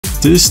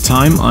This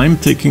time I'm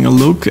taking a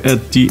look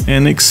at the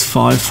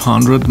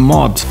NX500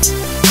 mod.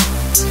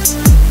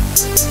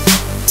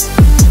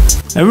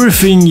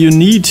 Everything you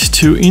need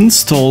to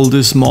install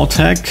this mod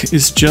hack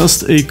is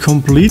just a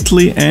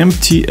completely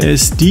empty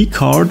SD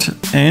card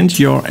and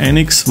your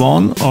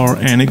NX1 or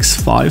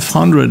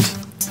NX500.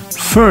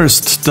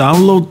 First,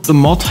 download the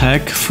mod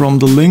hack from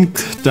the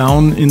link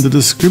down in the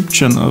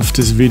description of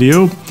this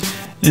video.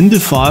 In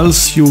the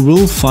files you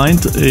will find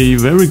a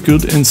very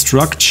good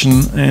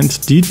instruction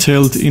and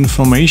detailed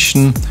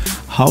information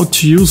how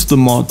to use the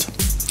mod.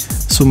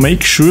 So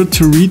make sure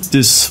to read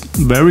this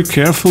very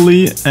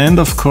carefully, and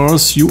of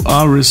course you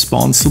are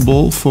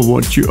responsible for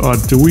what you are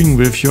doing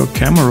with your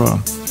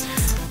camera.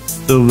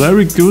 The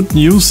very good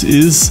news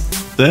is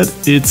that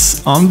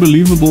it's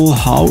unbelievable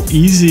how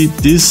easy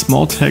this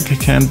mod hack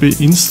can be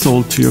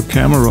installed to your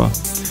camera.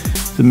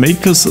 The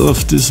makers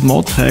of this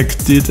mod hack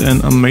did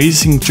an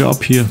amazing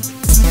job here.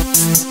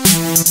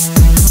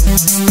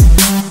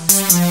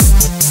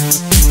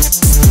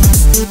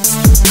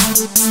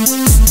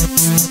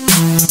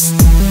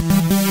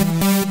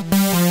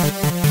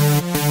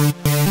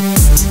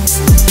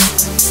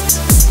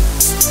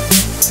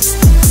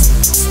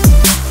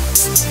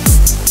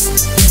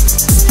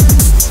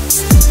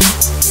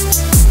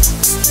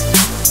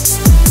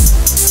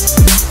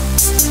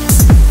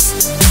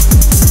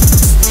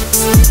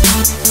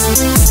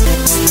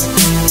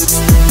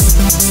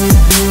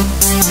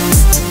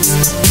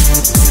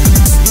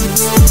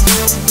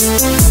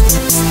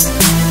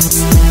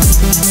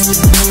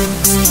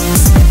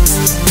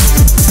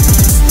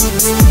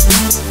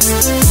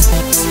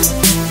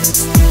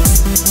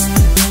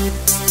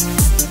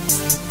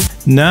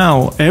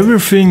 Now,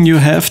 everything you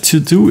have to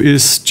do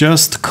is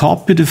just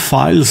copy the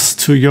files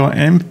to your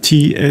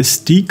empty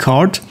SD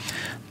card,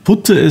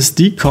 put the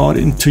SD card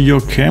into your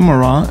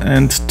camera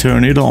and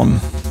turn it on.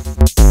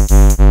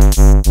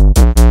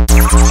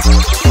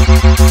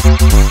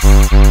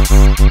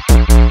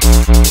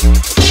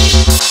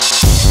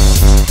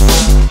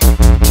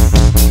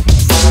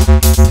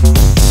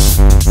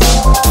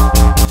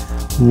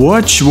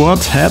 Watch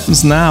what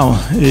happens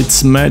now.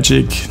 It's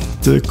magic.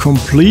 The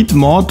complete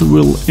mod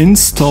will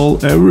install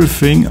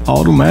everything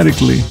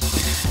automatically.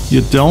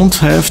 You don't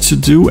have to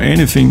do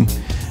anything.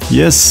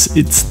 Yes,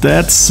 it's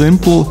that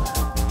simple.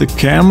 The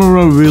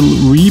camera will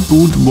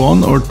reboot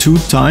 1 or 2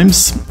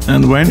 times,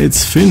 and when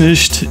it's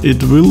finished,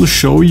 it will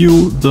show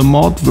you the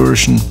mod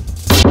version.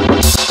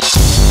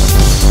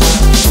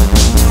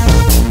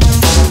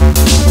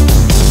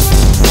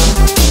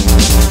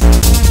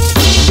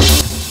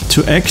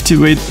 To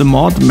activate the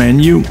mod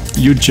menu,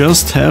 you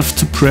just have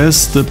to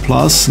press the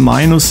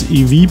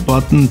 +-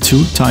 button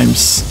 2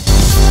 times.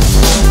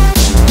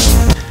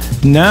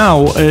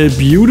 Now a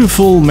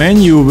beautiful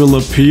menu will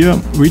appear,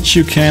 which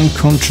you can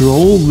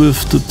control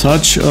with the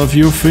touch of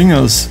your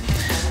fingers.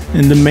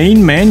 In the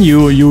main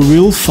menu you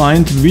will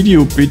find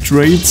video bit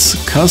rates,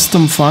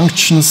 custom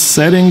functions,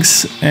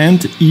 settings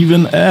and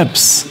even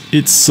apps.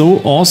 It's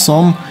so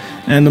awesome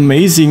and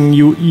amazing.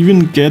 You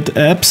even get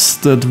apps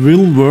that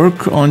will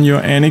work on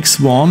your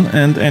NX1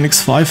 and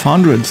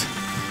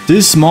NX500.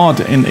 This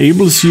mod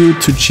enables you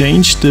to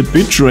change the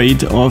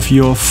bitrate of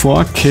your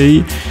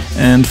 4K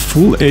and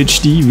Full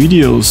HD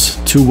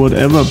videos to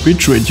whatever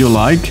bitrate you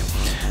like,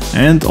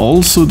 and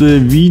also the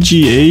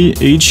VGA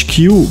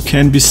HQ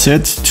can be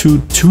set to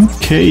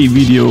 2K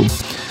video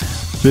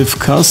with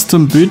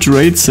custom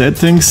bitrate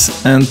settings,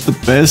 and the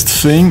best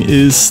thing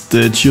is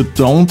that you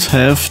don't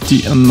have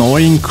the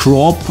annoying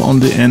crop on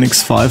the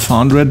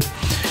NX500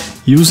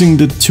 using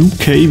the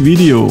 2K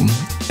video.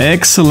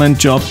 Excellent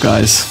job,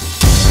 guys!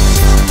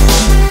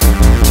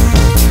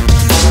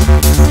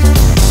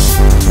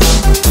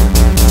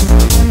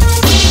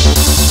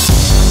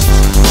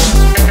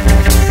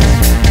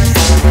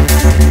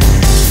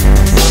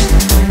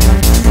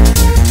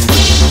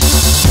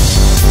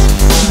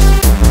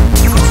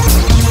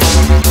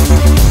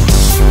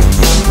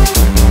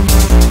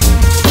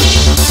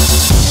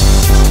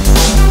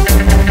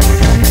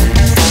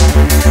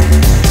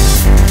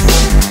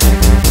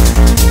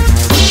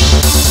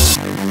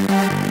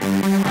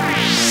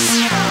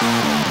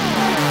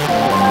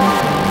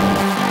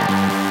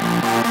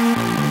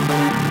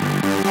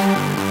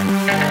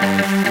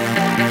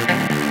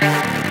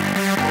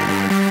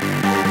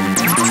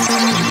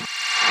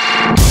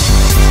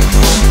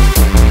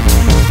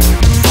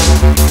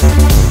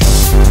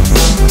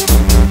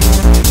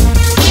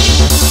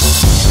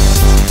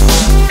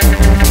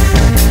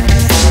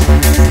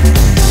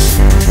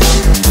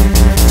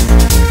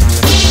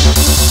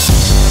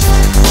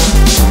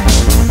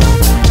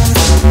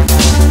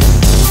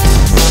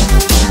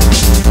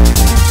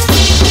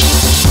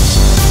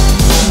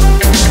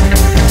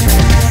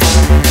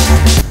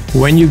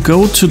 When you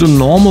go to the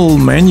normal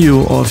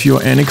menu of your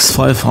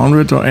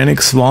NX500 or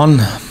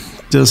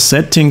NX1, the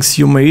settings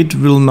you made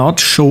will not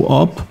show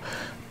up,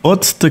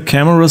 but the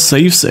camera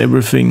saves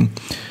everything.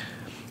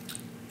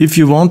 If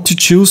you want to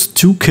choose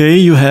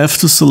 2K, you have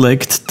to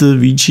select the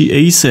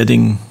VGA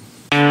setting.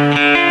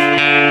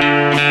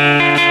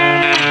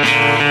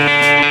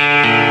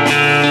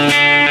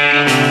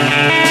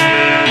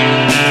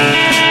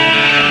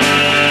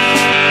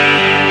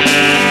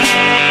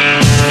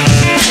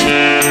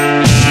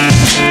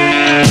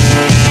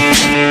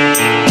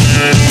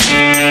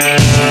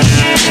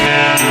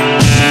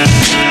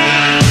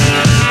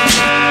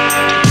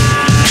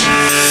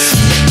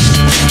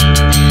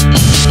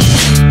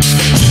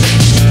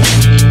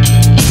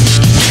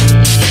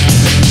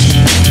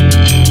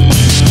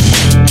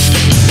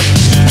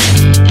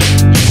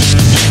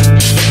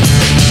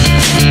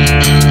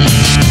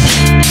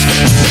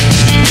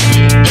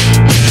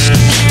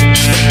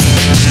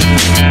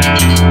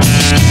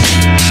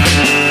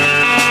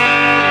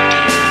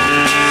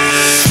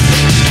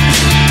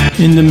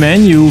 In the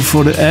menu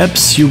for the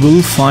apps you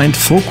will find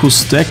focus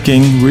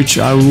stacking, which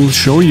I will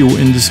show you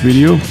in this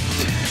video,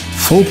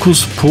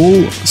 focus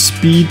pull,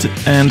 speed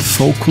and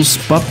focus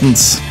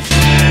buttons.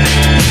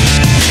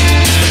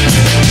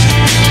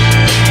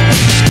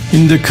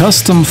 In the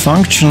custom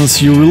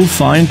functions you will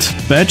find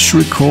batch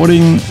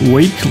recording,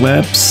 wake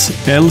lapse,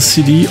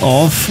 LCD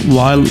off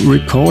while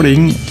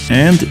recording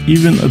and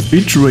even a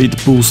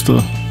bitrate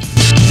booster.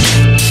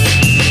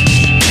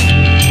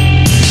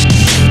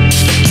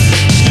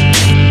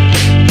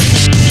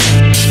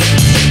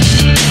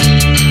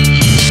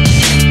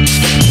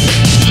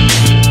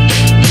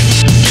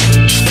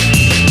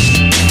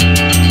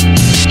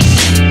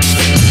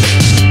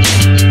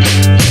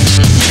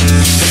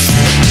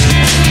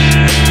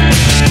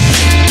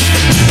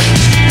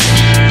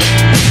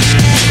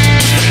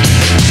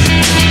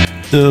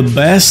 The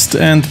best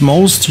and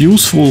most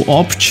useful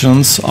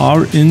options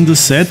are in the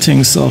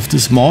settings of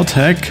this mod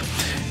hack.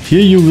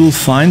 Here you will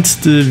find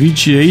the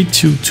VGA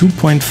to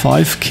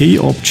 2.5K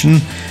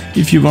option.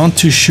 If you want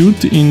to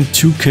shoot in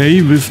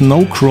 2K with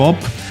no crop,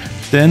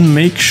 then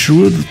make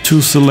sure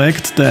to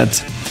select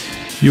that.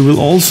 You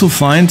will also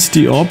find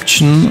the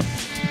option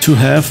to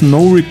have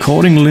no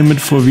recording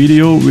limit for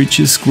video, which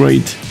is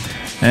great.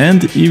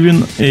 And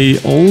even a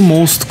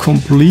almost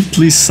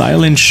completely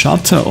silent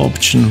shutter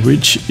option,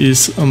 which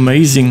is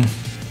amazing.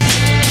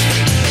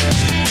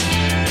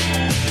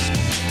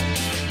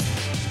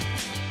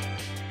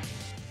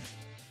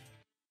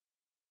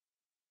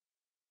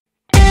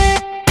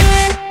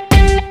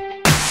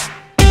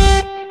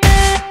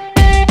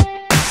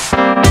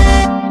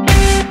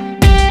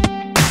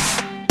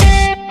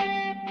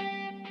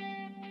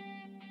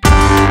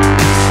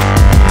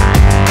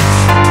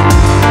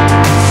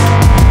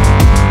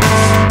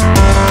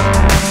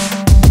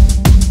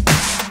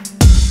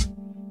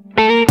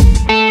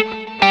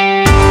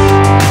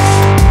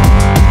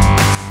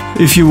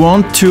 If you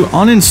want to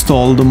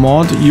uninstall the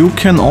mod, you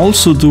can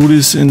also do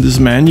this in this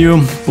menu,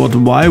 but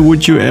why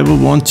would you ever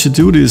want to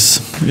do this?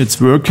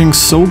 It's working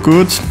so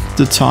good.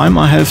 The time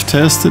I have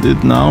tested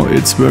it now,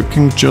 it's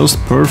working just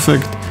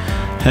perfect.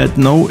 Had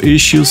no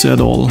issues at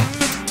all.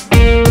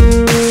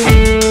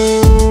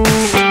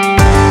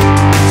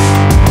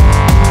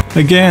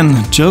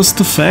 Again, just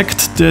the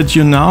fact that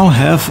you now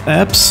have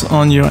apps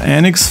on your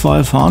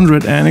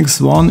NX500,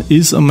 NX1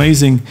 is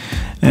amazing.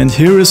 And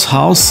here is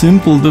how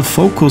simple the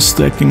focus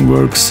stacking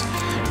works.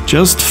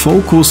 Just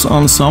focus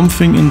on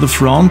something in the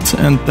front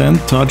and then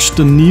touch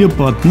the near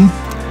button.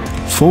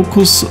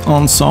 Focus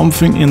on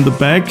something in the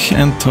back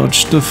and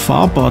touch the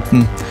far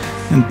button.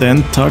 And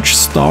then touch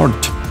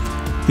start.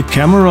 The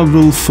camera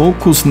will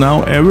focus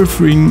now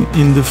everything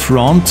in the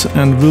front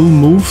and will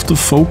move the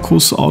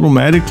focus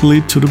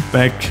automatically to the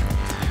back.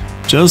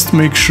 Just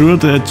make sure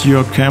that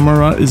your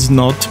camera is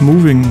not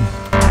moving.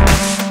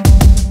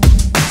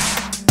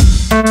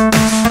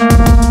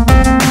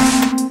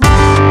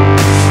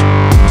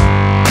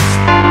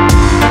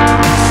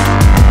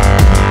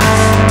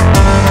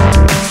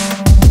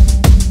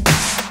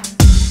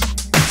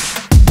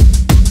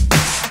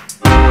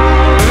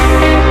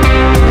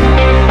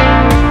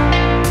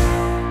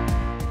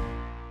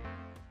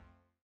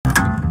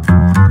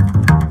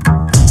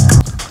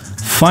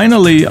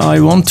 Finally, I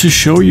want to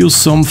show you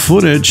some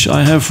footage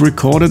I have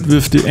recorded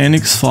with the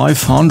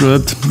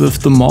NX500 with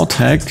the mod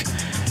hack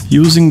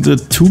using the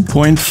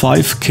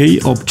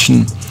 2.5K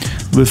option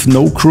with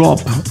no crop,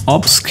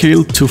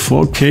 upscale to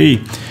 4K.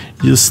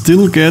 You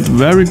still get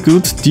very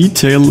good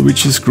detail,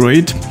 which is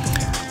great,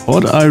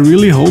 but I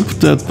really hope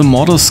that the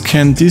modders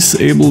can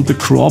disable the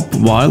crop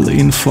while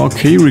in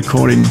 4K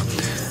recording,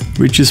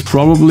 which is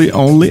probably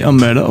only a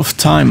matter of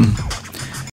time.